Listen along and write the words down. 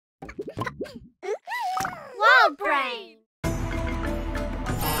WildBrain!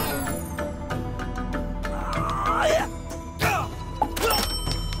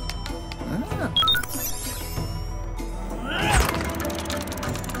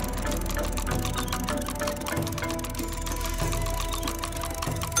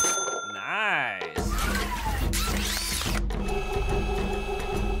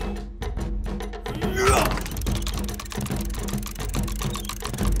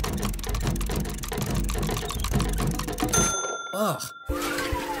 Ugh.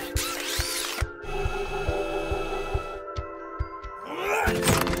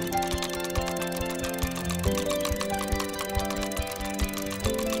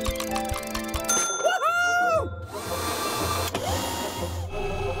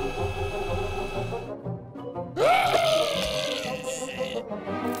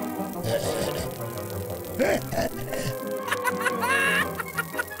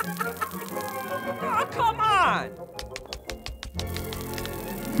 Oh, come on!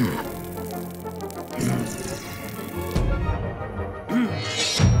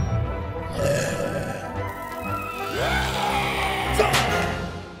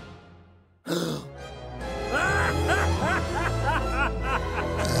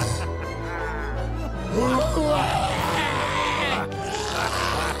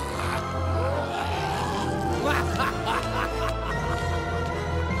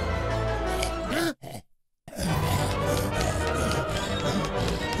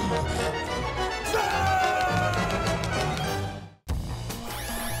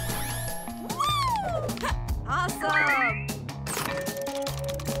 Awesome!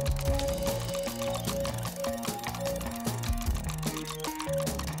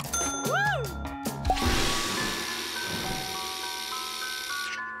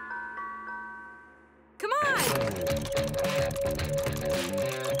 Come on!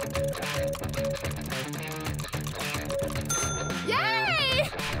 Yay!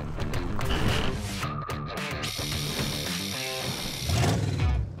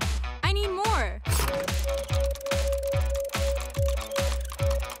 I need more.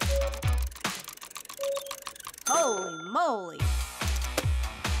 Holy moly!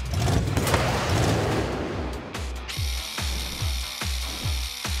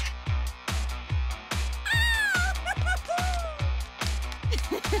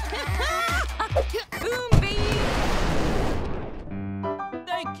 Boom, baby!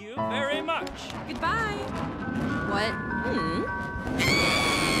 Thank you very much. Goodbye. What?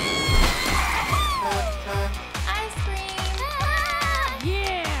 Ice cream!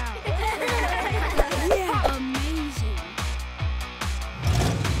 Yeah! Yeah! Amazing!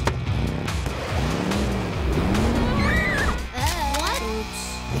 What?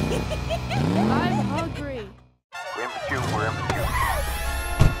 I'm hungry.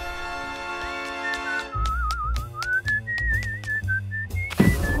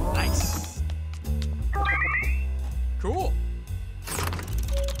 Nice. Cool.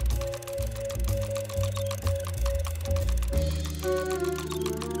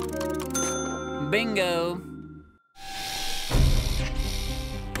 Bingo.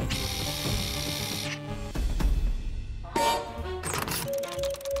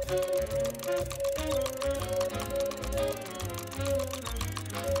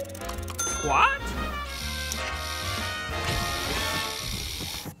 What?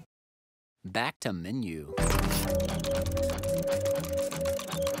 Back to menu.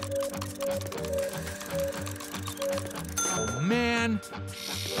 Oh, man.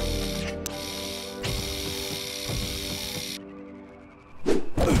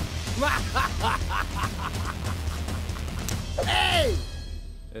 Hey!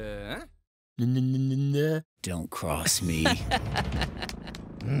 Uh? Don't cross me.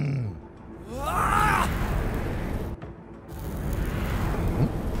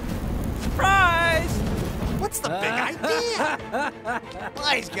 Surprise! What's the big idea?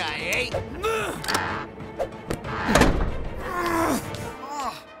 Wise guy, eh?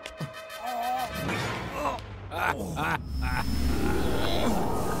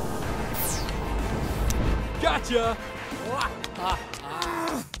 Gotcha!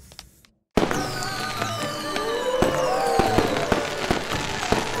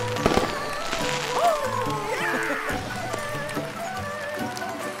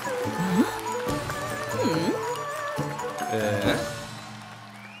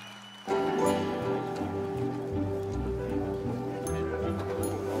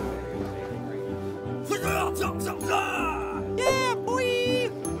 Yeah, boy!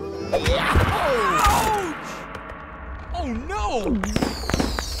 Ouch! Oh no!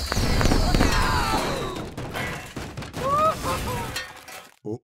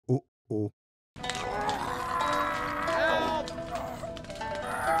 Uh-oh.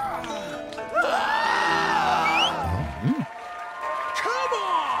 Come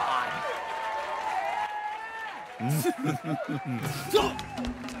on!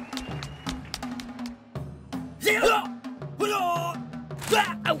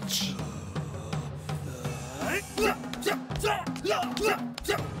 Ouch!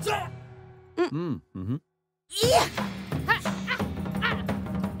 Mm-hmm.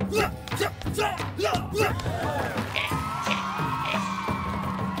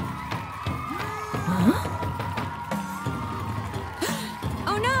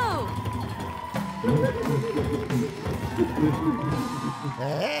 Oh no!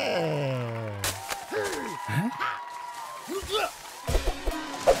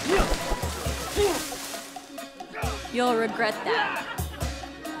 You'll regret that.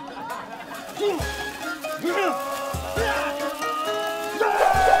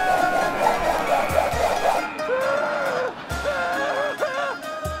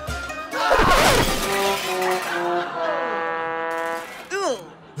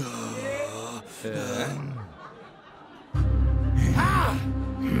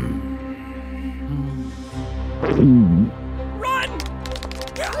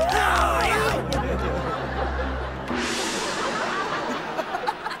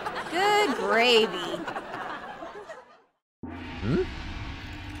 Good gravy.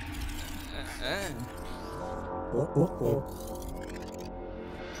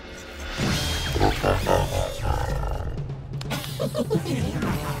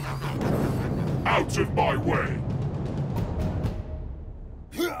 Out of my way!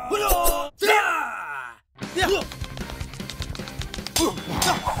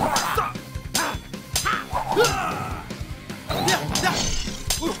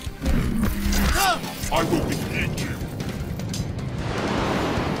 I will defeat you!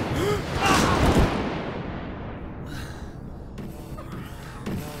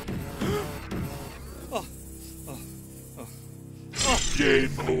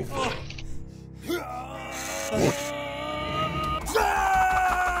 Game over.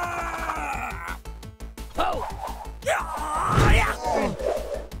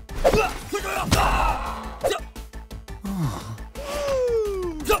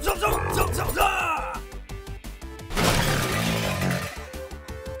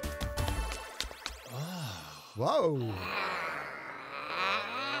 Whoa.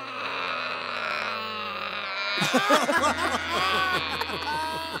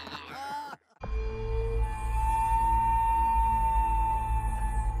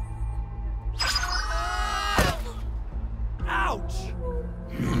 Ouch!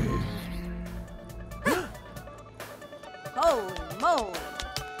 Holy moly.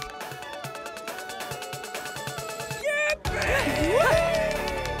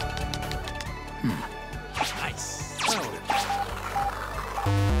 Nice.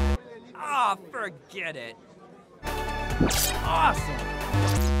 Ah, forget it. Awesome.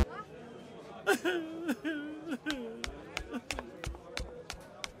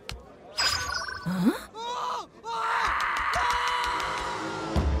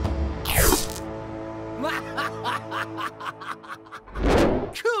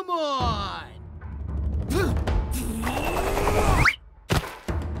 Come on!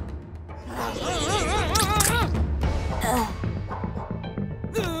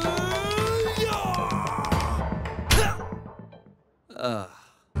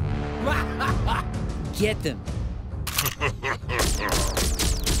 Get them.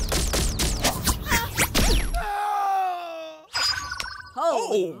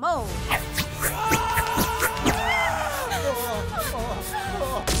 Holy moly.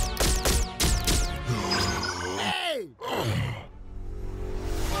 Hey!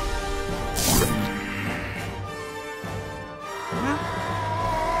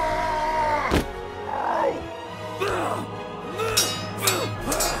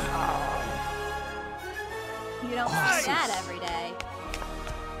 You don't see that every day.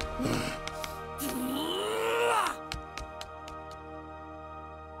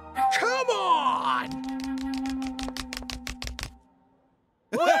 Come on!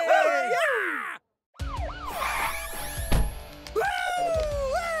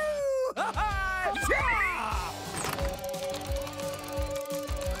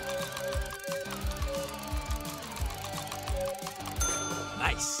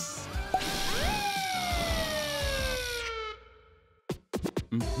 Nice.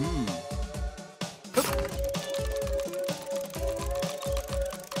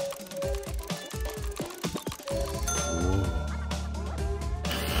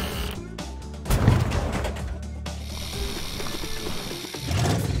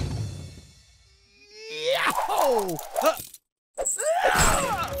 Whoa!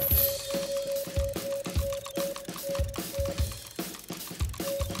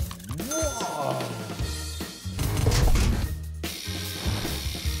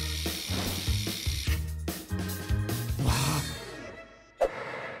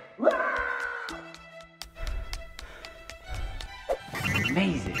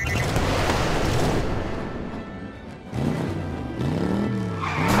 Amazing.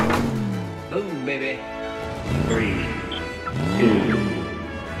 Boom, baby. 3, 2,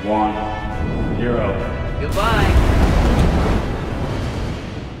 1, 0. Goodbye.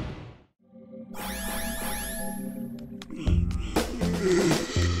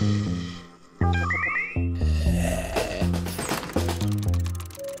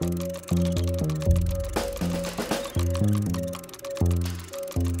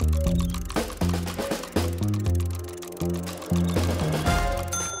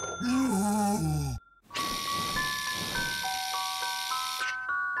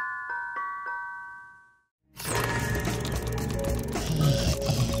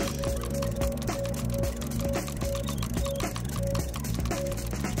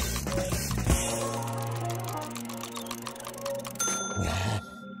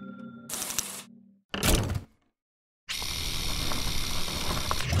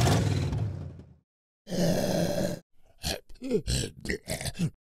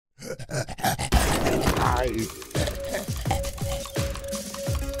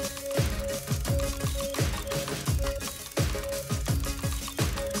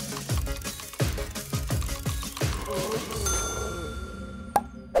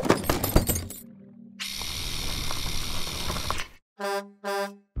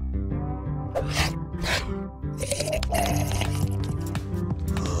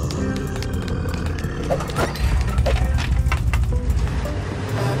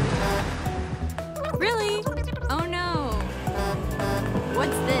 Really? Oh no.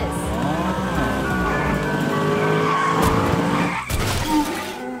 What's this?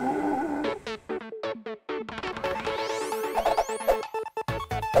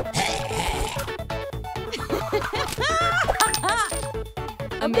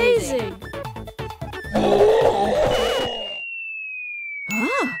 Amazing.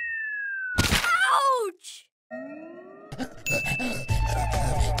 Ah. Ouch!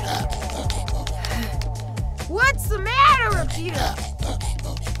 What's the matter with you?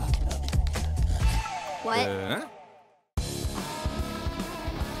 What?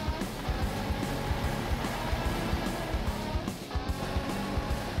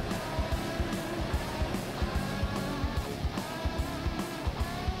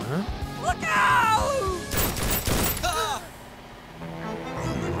 Look out!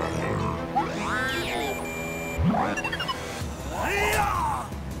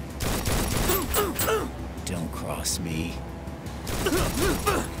 Don't cross me.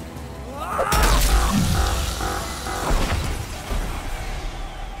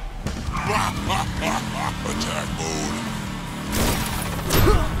 Attack mode.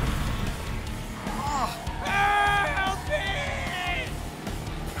 Help me!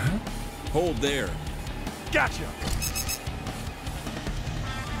 Hold there. Gotcha!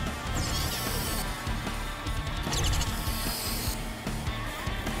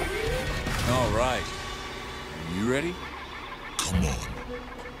 All right. You ready? Come on.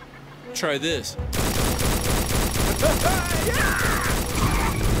 Try this.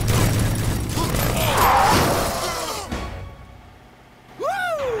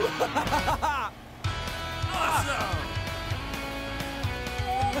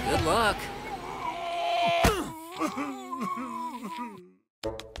 Good luck.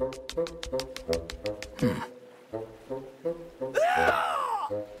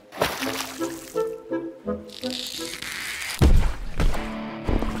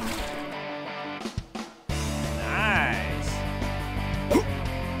 Nice.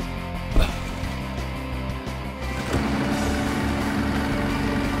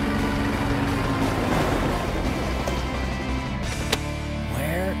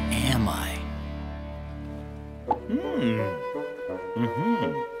 Where am I?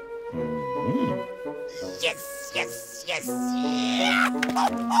 Yes, yes, yes.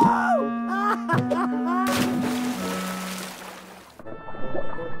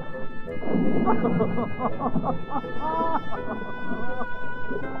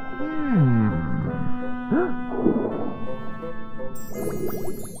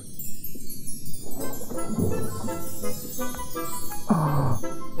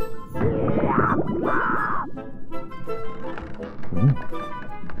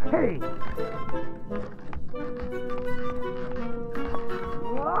 Hey!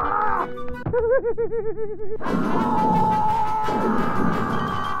 Ah!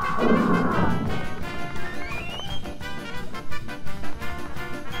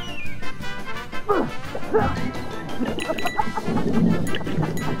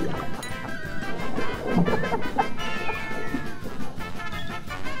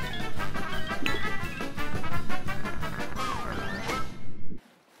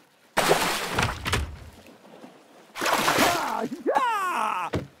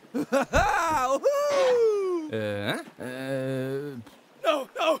 No,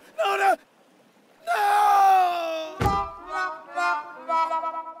 no, no, no!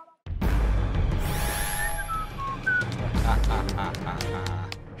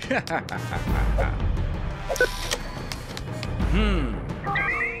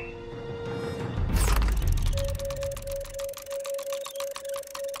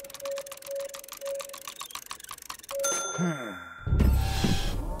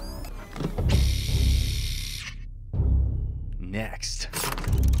 Next.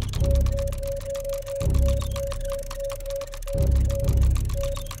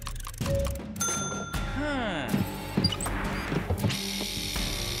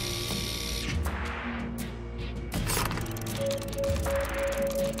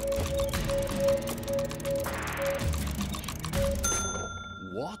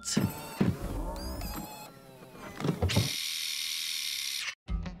 What?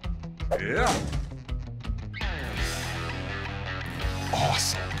 Yeah.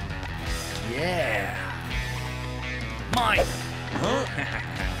 Awesome. Yeah. Mine.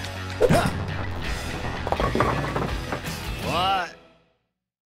 What?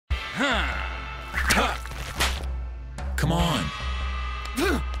 Come on.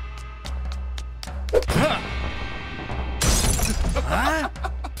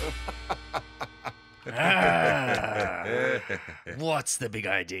 What's the big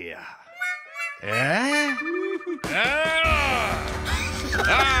idea?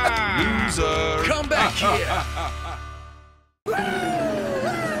 Loser. Come back here!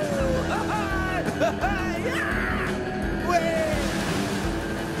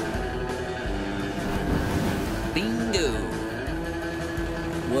 Bingo!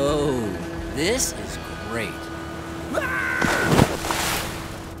 Whoa, this is great.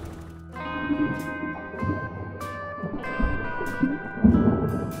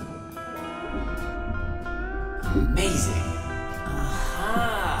 Amazing. Aha!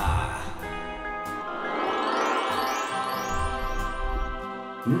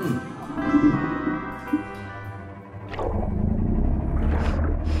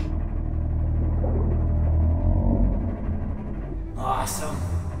 Awesome.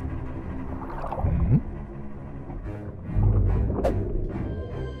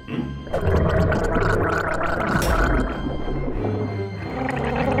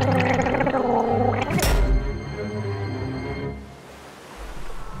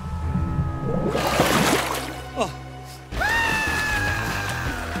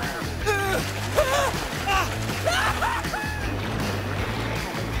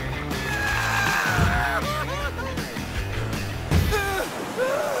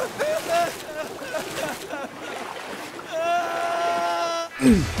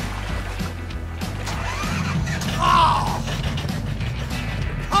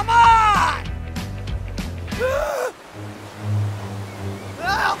 Come on!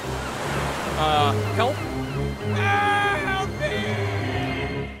 Help? Help me!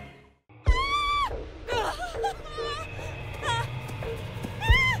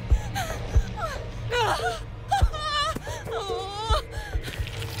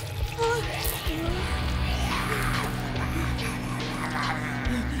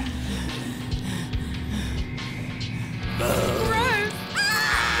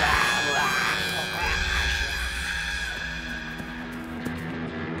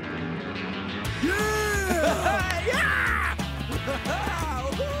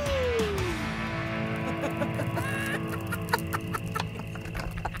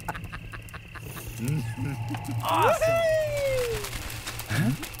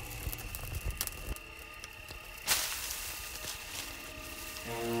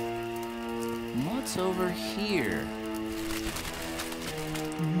 What's over here?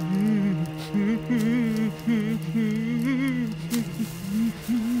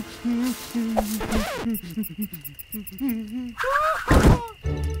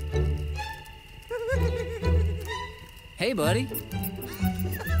 Hey, buddy.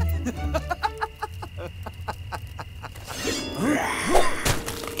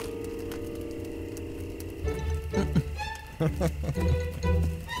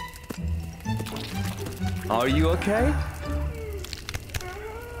 Are you okay?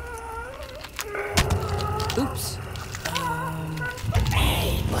 Oops.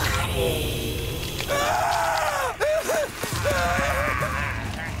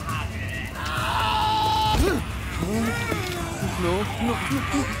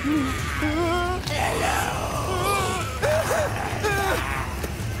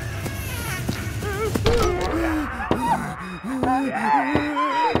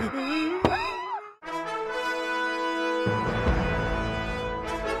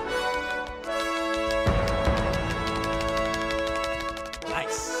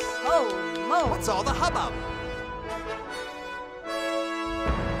 Nice. Oh, Mo. What's all the hubbub?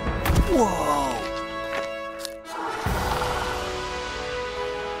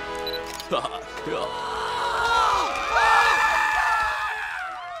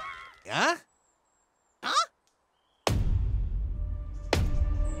 Huh?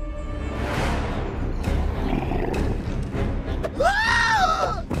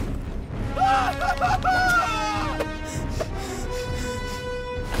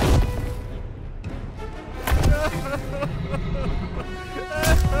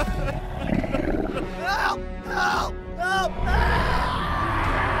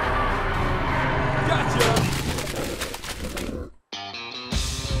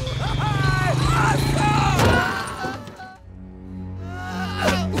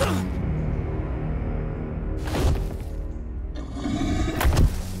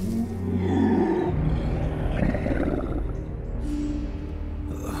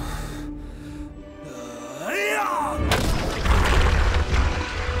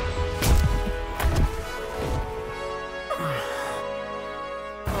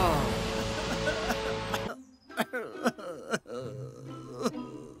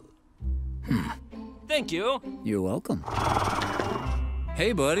 Thank you. You're welcome.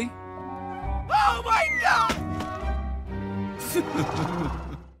 Hey, buddy. Oh my God!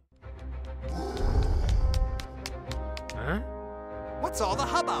 Huh? What's all the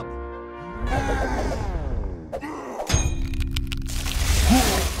hubbub?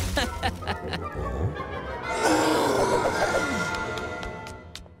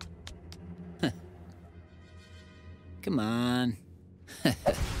 Come on.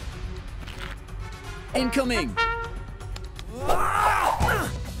 Incoming!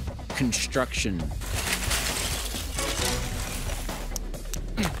 Construction.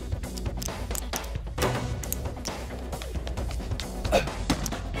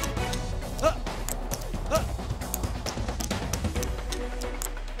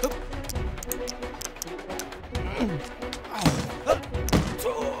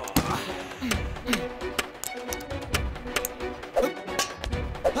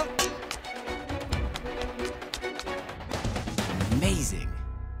 Amazing.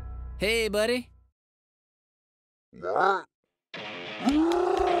 Hey, buddy.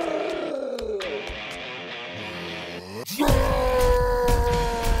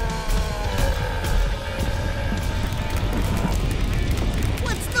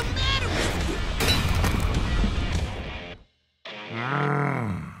 What's the matter with you?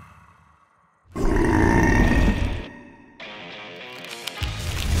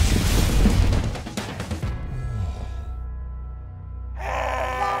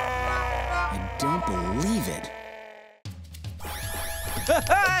 I don't believe it.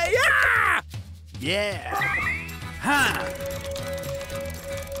 Yeah! Yeah. Ha!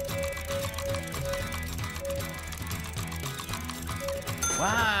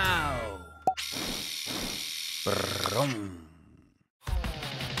 Wow. Brum.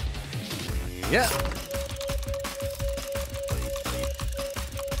 Yeah.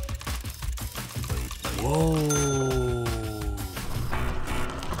 Whoa.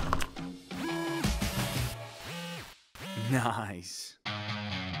 Nice.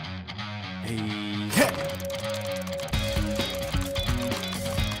 Hey.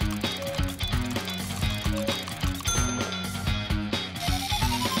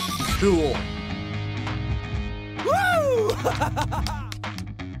 Cool. Woo!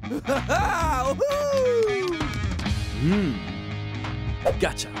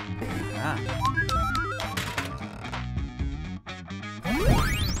 Gotcha. Ah.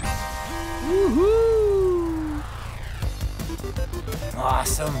 Woohoo!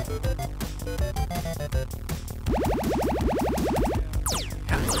 Awesome.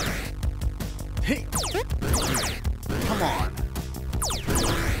 Hey. Come on.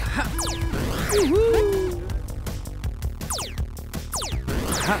 Woohoo!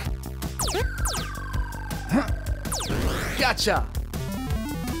 Gotcha!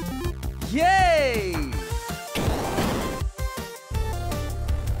 Yay!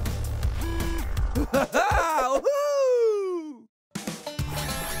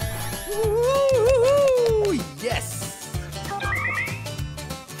 Woohoo! Yes!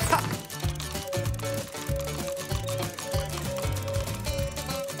 Ha!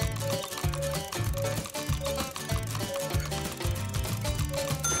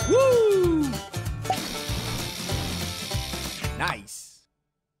 Woo! Nice!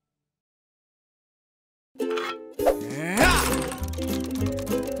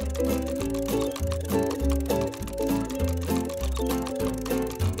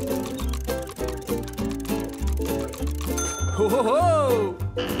 Ho ho ho!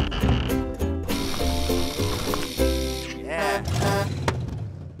 Yeah!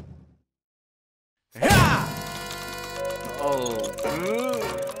 Yeah! Oh!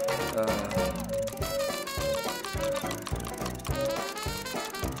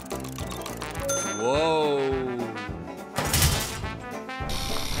 Whoa!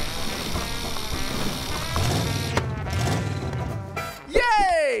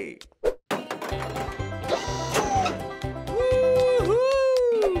 Yay!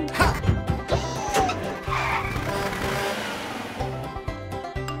 Woo-hoo! Ha!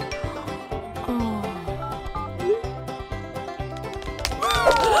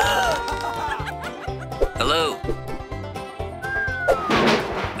 Hello.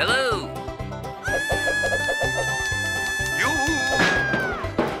 Hello.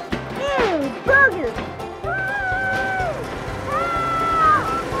 Burger!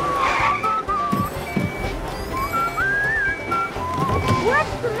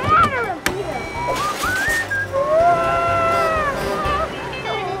 What's the matter with you?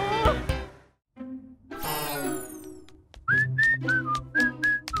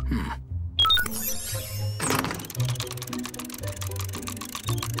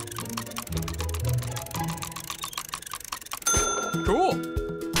 Cool!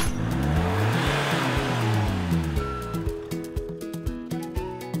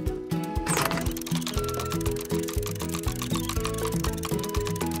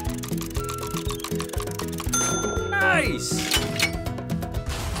 Nice!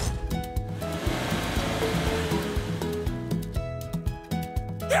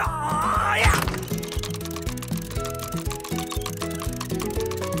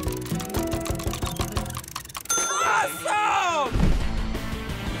 Awesome!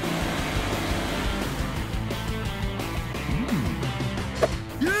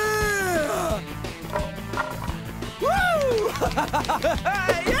 Yeah! Woo!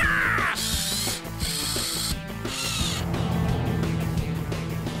 Yeah!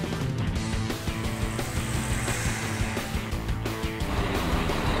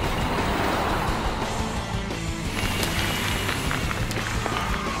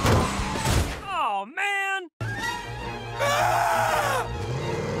 Oh, man!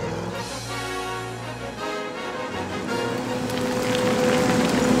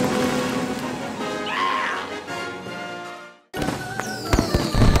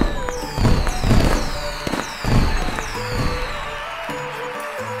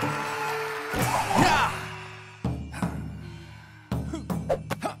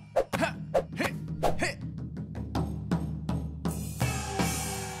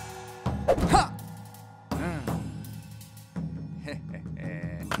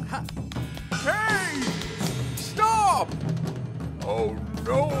 Hey! Stop! Oh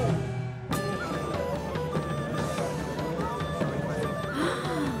no!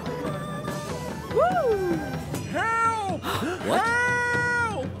 Help! What?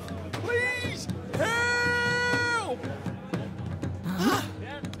 Help! Please! Help!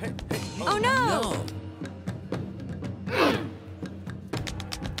 Oh no!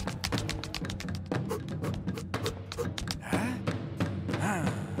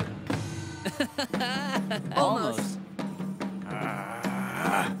 Almost.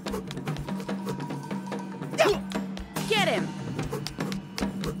 Get him!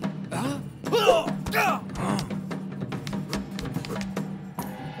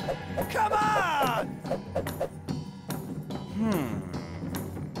 Come on!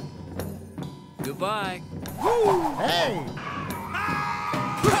 Goodbye. Hey!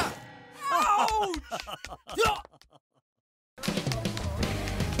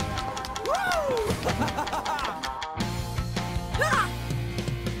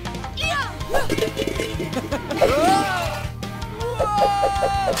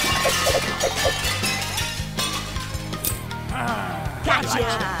 Gotcha!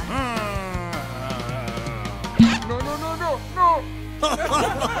 No, no, no, no, no!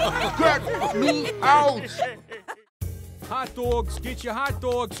 Get me out! Hot dogs, get your hot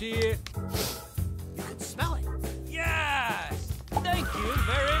dogs here. You can smell it. Yes! Thank you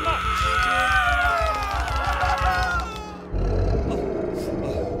very much.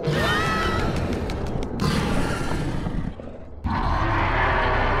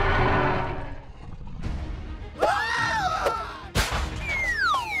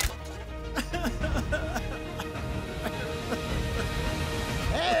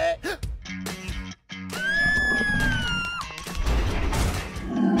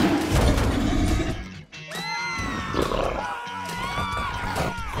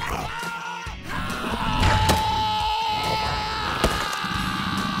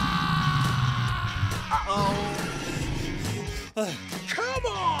 Come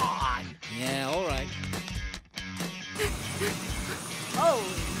on! Yeah, all right.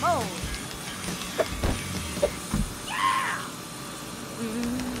 Holy moly!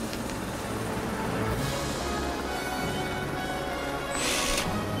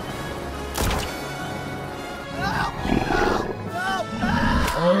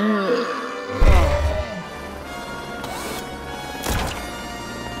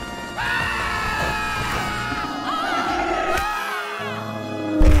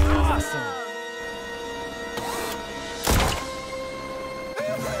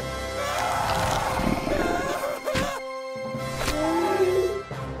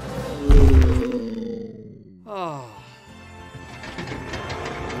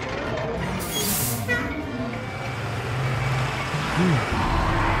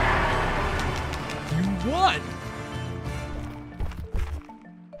 You won!